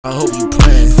I hope you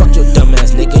praying. Fuck your dumb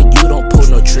ass nigga, you don't pull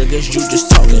no triggers, you just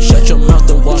talking. Shut your mouth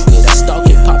and walk it. I stalk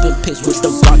it, popping pics with the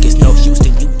rockets. No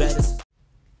Houston, you better.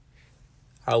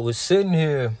 I was sitting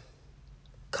here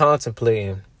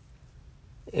contemplating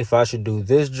if I should do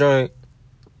this joint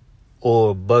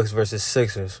or Bucks versus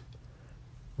Sixers.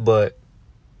 But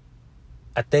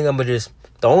I think I'm gonna just...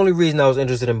 The only reason I was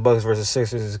interested in Bucks versus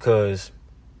Sixers is because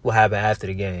what happened after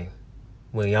the game.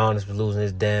 When Giannis was losing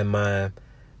his damn mind.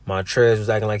 Montrez was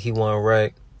acting like he wasn't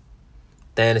right.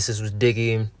 Thanasis was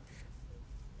digging.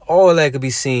 All that could be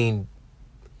seen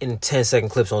in 10-second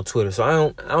clips on Twitter. So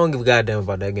I don't give a goddamn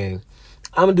about that game.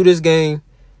 I'm gonna do this game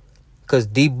because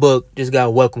D-Book just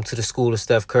got welcomed to the school of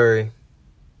Steph Curry.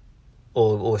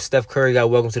 Or Steph Curry got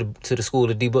welcomed to the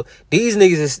school of D-Book. These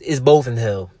niggas is both in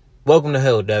hell. Welcome to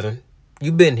hell, Devin.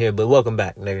 You been here, but welcome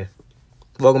back, nigga.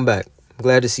 Welcome back. I'm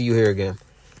glad to see you here again.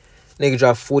 Nigga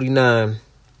dropped 49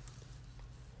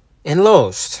 and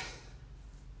lost.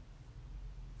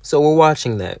 So we're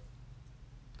watching that.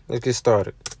 Let's get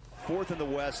started. Fourth in the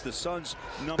West, the Suns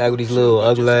back with these little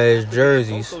ugly ass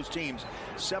jerseys.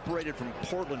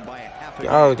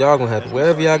 Y'all gonna have to,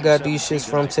 wherever y'all got these shits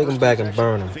from, take them back and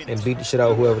burn them and beat the shit out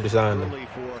of whoever designed them.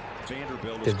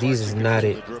 Cause these is not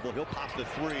it.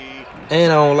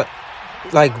 And I don't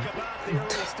like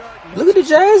look at the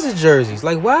Jazz's jerseys.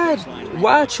 Like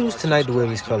why choose tonight to wear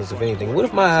these colors, if anything? What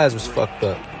if my eyes was fucked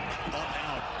up?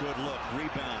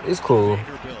 It's cool.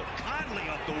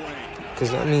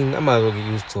 Because, I mean, I might as well get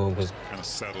used to them. Because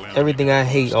everything I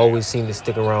hate always seems to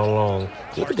stick around long.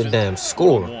 Look at the damn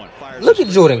score. Look at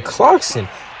Jordan Clarkson.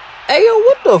 Hey, yo,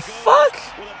 what the fuck?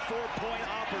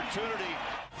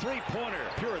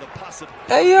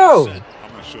 Hey, yo.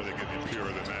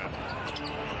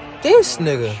 This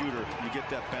nigga.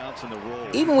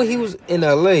 Even when he was in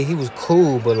LA, he was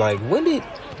cool. But, like, when did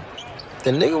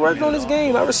the nigga work on this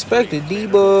game? I respect it.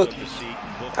 D-Bug.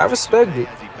 I respect it.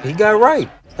 He got right.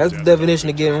 That's the definition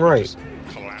of getting right.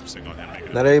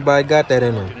 Not everybody got that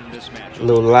in them.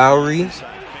 Little Lowry.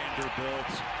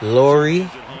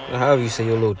 However you say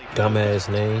your little dumbass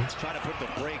name.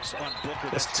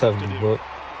 That's tough, D-Book.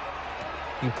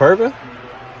 You pervert?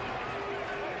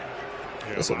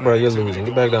 Bro, you're losing.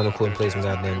 Get back down the court and play some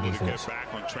goddamn defense.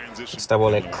 Stop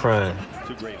all that crying.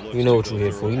 You know what you're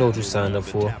here for. You know what you signed up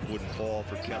for.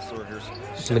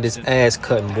 Some of this ass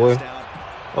cutting, boy.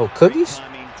 Oh, cookies?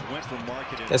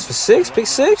 That's for 6? Pick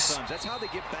 6?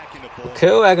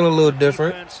 Kel acting a little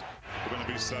different.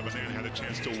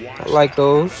 I like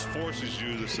those.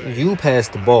 You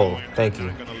passed the ball. Thank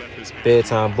you.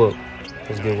 Bedtime book.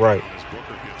 Let's get right.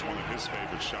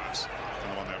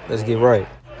 Let's get right.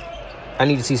 I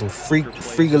need to see some Freak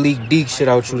League Deke shit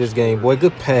out you this game, boy.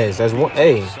 Good pass. That's one.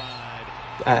 Hey,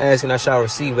 I ask and I shall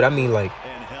receive, but I mean like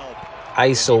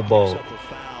ISO ball.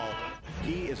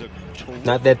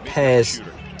 Not that pass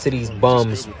to these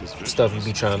bums stuff you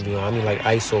be trying to be on. I mean like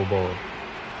ISO ball.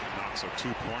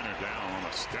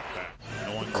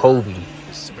 Kobe.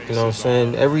 You know what I'm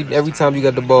saying? Every time you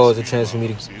got the ball, it's a chance for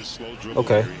me to...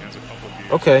 Okay.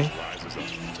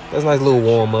 That's a nice little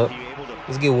warm-up.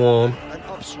 Let's get warm.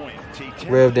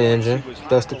 Rev the engine.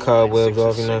 Dust the cobwebs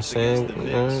off, you know what I'm saying?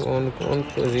 On the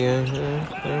pussy,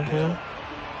 yeah.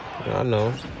 I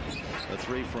know.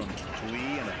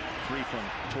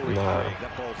 Nah.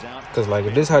 Because, like,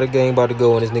 if this how the game about to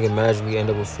go and this nigga magically end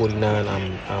up with 49,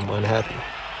 I'm unhappy.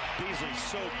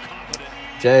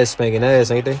 Jazz spanking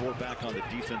ass, ain't they?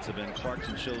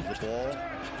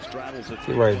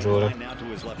 You're right, Jordan.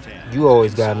 You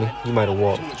always got me. You might have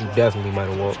walked. You definitely might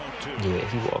have walked. Yeah,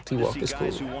 he walked. It's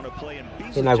cool.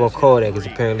 He's not going to call that because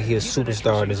apparently he's a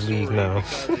superstar in this league now.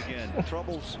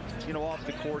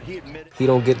 He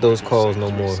don't get those calls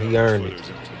no more. He earned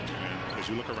it.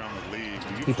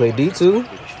 He play D2?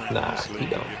 Nah, he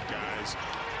don't.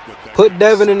 Put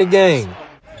Devin in the game.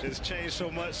 It's changed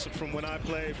so much from when I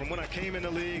came in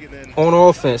the league and then on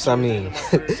offense, I mean.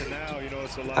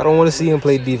 I don't want to see him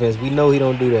play defense. We know he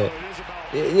don't do that.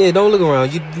 Yeah, don't look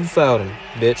around. You fouled him,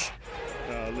 bitch.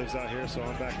 Lives out here, so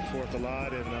I'm back and forth a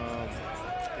lot, and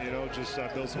just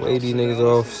build some. Wave these niggas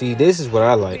off. See, this is what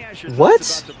I like. What?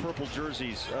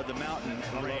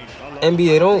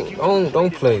 NBA,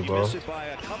 don't play, bro.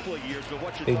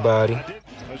 Big body.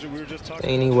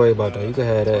 Ain't even worry about that. You can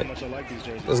have that.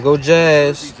 Let's go,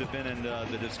 Jazz.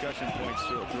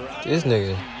 This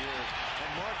nigga.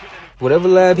 Whatever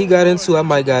lab he got into, I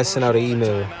might got sent out an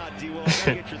email.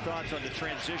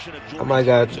 I might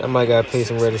got pay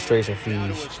some registration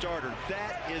fees.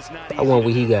 I want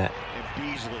what he got.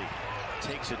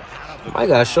 I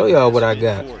gotta show y'all what I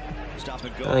got.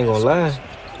 I ain't gonna lie.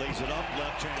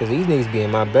 Because these niggas be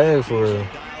in my bag for real. I'm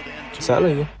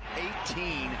telling you.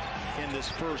 in this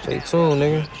first Stay half. tuned,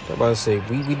 nigga. I'm about to say,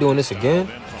 we doing this again,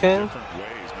 Cam?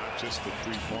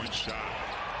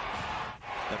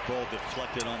 That ball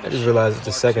deflected on I the just shot. realized it's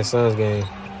the second Suns game.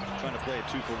 Trying to play a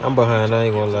 2-for-1. I'm behind, I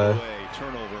ain't gonna lie.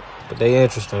 Turnover. But they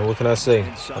interesting. What can I say?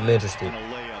 I'm interested. And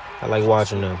a layup. I like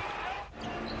watching them.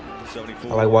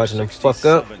 74, I like watching them fuck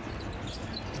up.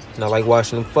 And I like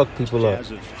watching them fuck people up. Jazz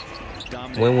have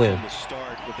dominated Win-win. from the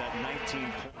start with that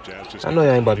 19 point. I know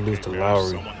y'all ain't about to lose to Lowry.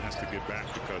 Someone has to get back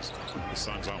because the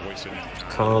Suns aren't wasting any time.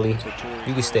 Conley,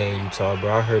 you can stay in Utah,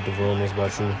 bro. I heard the rumors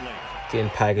about you getting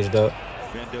packaged up.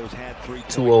 Vendo's had 3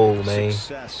 Too old, man.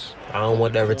 success. I don't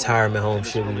want that retirement home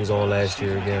shit we was on last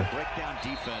year again. Breakdown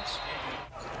defense.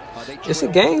 They It's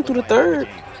a trailed game through the third.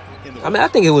 I mean, I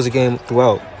think it was a game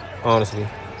throughout, honestly.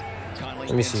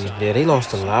 Let me see. Yeah, they lost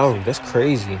to Lowry. That's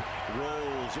crazy.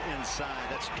 rolls inside.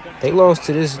 That's 20 They lost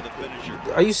to this. for the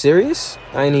finisher. Are you serious?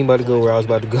 I ain't even about to go where I was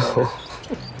about to go.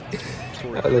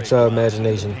 I'll let y'all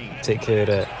imagination take care of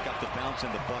that. Got the bounce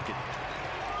in the bucket.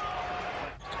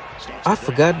 I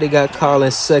forgot they got Colin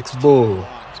Sexbull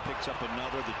Picks up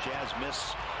another. The Jazz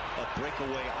miss a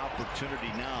breakaway opportunity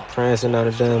now. prancing down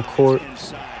the damn court.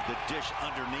 Inside the dish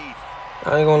underneath.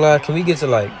 I ain't gonna lie. Can we get to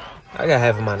like? I gotta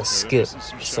have him on a skip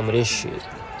some of this shit.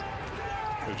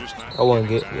 I want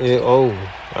to get. Yeah, oh,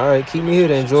 all right. Keep me here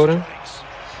then, Jordan.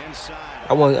 Inside.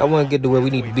 I want to get to where we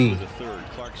need to be. The third.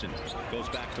 Clarkson goes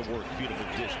back to work. Beautiful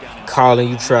dish down inside. Colin,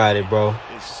 you tried it, bro.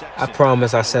 Is sexy. I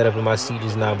promise I sat up in my seat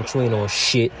just now, but you ain't on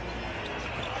shit.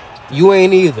 You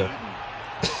ain't either.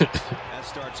 That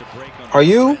starts a break on Are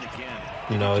you? the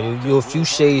again. No, you a few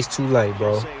shades too light,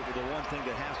 bro. Say the one thing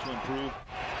that has to improve.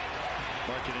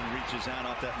 Marketing reaches out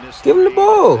off that missed Give him the three.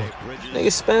 ball. Bridges.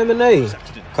 Nigga spamming A.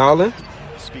 Sexton Colin?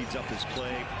 speeds up his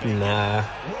play. Nah.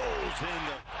 Rolls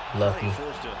in the Lucky.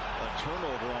 forced a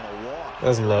turnover on a walk.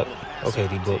 That's luck. Okay,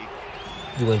 D-Book.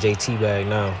 You in JT bag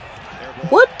now.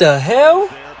 What the hell?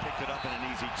 There, picked it up in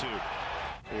an easy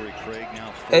two. Corey Craig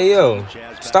now Hey, yo. Jazz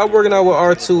back Stop to working out with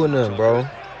work. R2 and them, bro.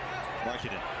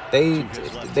 Marketing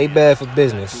They bad for to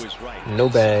business. his right. No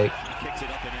bag. Kicks it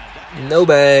up and out. No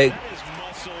bag. That is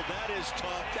muscle. That is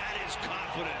tough. That is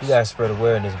confidence. You gotta spread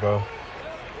awareness, bro.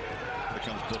 Here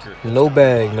comes Booker. No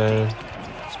bag, man.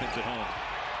 Spins it home.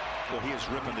 Well, he is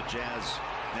ripping the Jazz.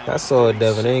 I saw it,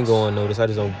 Devin. They ain't going notice. I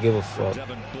just don't give a fuck.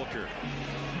 Devin Booker.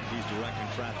 He's directing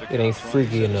traffic. It ain't out front.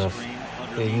 freaky Sets a enough. screen Yeah,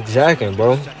 underneath. you jacking,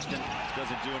 bro. Sexton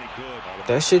doesn't do any good.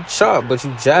 That shit chop, but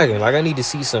you jacking. Like, I need to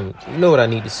see some. You know what I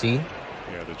need to see?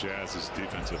 Yeah, the Jazz's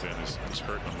defensive end is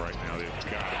hurting them right now.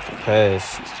 They've got it.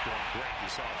 Pass. This is going great. You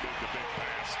saw the big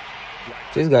pass.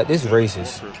 Right. This guy, this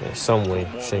racist in some way,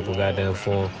 shape, or goddamn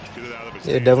form. Get it out of his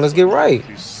Yeah, hands. Devin, let's get right.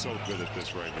 He's so good at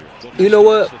this right here. You know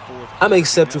what? I'm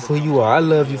accept you for who you are. I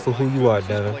love you for who you are,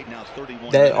 Devin.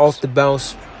 That off the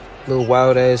bounce, little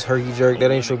wild ass herky jerk,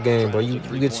 that ain't your game, bro. You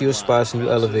get to your spots and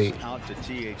you elevate.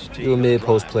 You're a mid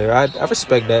post player. I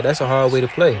respect that. That's a hard way to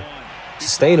play.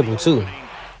 Sustainable too.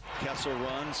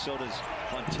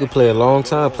 You could play a long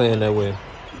time playing that way.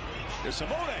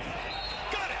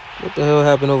 What the hell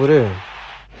happened over there?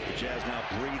 Jazz now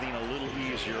breathing a little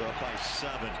easier, up by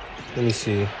 7. Let me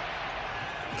see.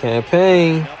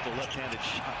 Campaign. Up the left-handed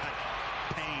shot.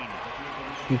 Payne.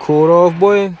 You cooled off,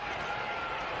 boy?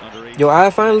 Under 8 Your eye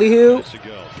finally healed? minutes to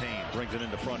go. Payne brings it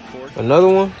into front court. Another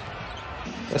one?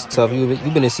 That's tough. You've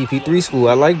been in CP3 school.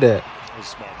 I like that. A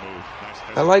smart move.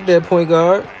 Nice I like that point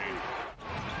guard.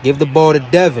 Give the ball to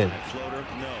Devin. Floater,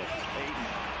 no.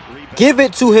 Ayton. Rebound. Give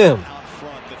it to him. Out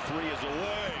front. The 3 is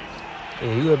away.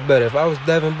 Yeah, you look better. If I was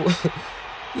Devin, boy,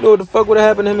 you know what the fuck would have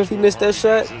happened to him if he missed that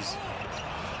shot?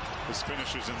 His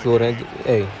finishes in the Jordan, game.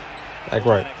 hey, act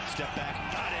right. Step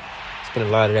back. Got it. It's been a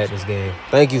lot of that in this game.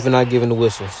 Thank you for not giving the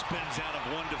whistle. Spins out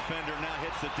of one defender. Now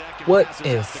hits the deck. And What passes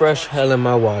in out the fresh court. hell am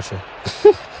I watching?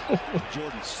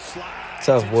 Jordan slides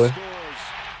Tough, and boy. scores,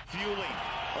 fueling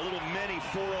a little mini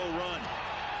 4-0 run.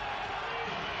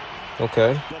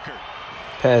 Okay. Booker.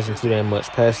 Passing too damn much.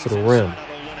 Pass to the rim. Inside on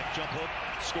Olynyk, jump hook,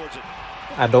 scores it.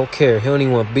 I don't care. He don't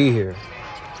even want to be here.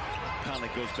 Conley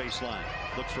goes baseline,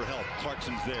 looks for help.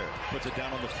 Clarkson's there, puts it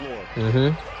down on the floor.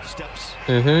 Mm-hmm. Steps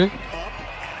Mm-hmm. up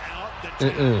and out. The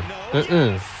Mm-mm. no,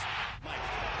 Mm-mm. yes. Mike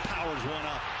powers one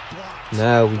up, blocks.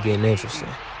 Now we getting interesting.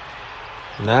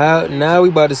 Now we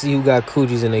about to see who got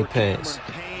coochies in their pants.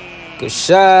 Payne. Good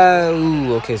shot.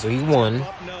 Ooh, okay, so he won.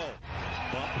 Up, no.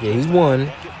 Bump Yeah, he goes back, won.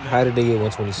 bucket, no. How did they get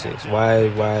 126?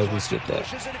 Why we skip that?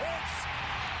 Pushes and hits.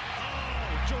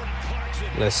 Oh, Jordan Clarkson.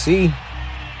 Let's see.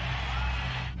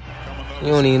 You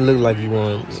don't even look like you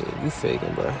won. Yeah, you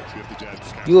faking, bro.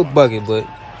 You a bucket, but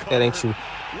that ain't true.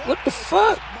 What the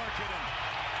fuck?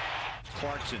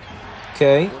 Clarkson.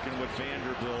 Okay. Working with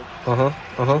Vanderbilt.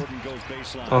 Uh-huh. Goes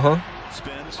baseline.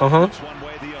 Spins. Uh-huh. Looks one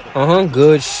way, the other.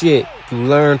 Good shit. You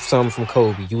learned something from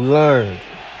Kobe. You learned.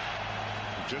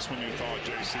 Just when you thought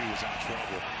JC was in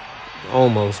trouble.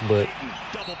 Almost, but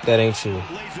that ain't true.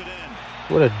 Lays it in.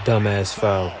 What a dumbass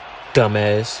foul.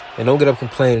 Dumbass. And don't get up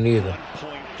complaining either.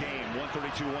 1-point game.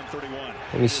 132-131.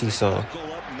 Let me see something.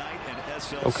 Buckle up, Knight and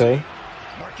SLC. Okay.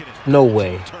 Marketing. No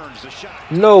way. Turns the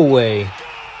shot. No way.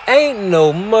 Ain't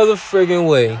no motherfucking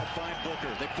way. Find Booker.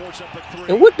 They force up a 3.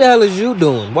 And what the hell is you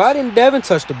doing? Why didn't Devin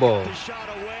touch the ball? The shot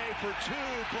away for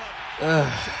 2,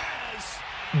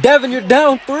 but Devin, you're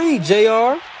down 3,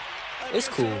 JR. It's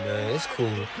cool, man. It's cool.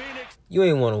 You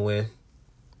ain't want to win.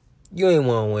 You ain't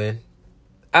want to win.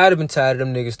 I'd have been tired of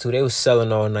them niggas too. They was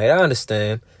selling all night. I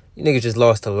understand. You niggas just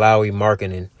lost to Lowry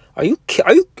Marketing. Are you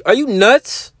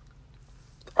nuts?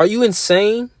 Are you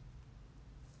insane?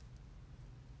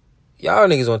 Y'all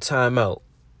niggas on timeout.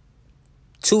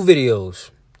 2 videos.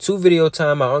 2 video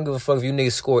timeout. I don't give a fuck if you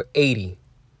niggas score 80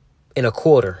 in a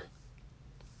quarter.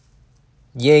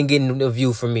 You ain't getting a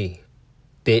view from me,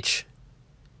 bitch.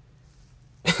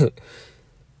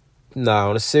 Nah,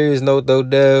 on a serious note though,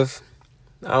 Dev,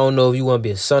 I don't know if you want to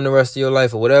be a son the rest of your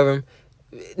life or whatever.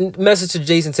 Message to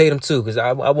Jason Tatum too, because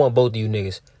I want both of you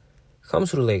niggas. Come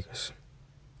to the Lakers.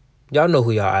 Y'all know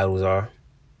who y'all idols are.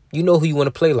 You know who you want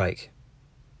to play like.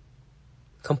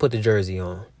 Come put the jersey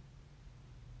on.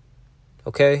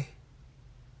 Okay?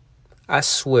 I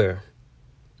swear,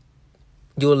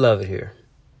 you'll love it here.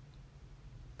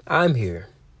 I'm here.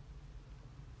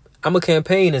 I'm a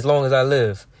campaign as long as I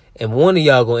live. And one of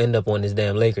y'all gonna end up on this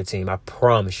damn Laker team. I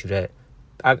promise you that.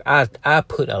 I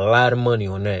put a lot of money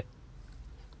on that.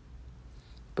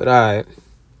 But alright.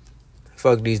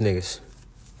 Fuck these niggas.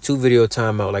 2 video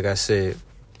timeout, like I said.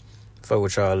 Fuck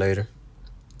with y'all later.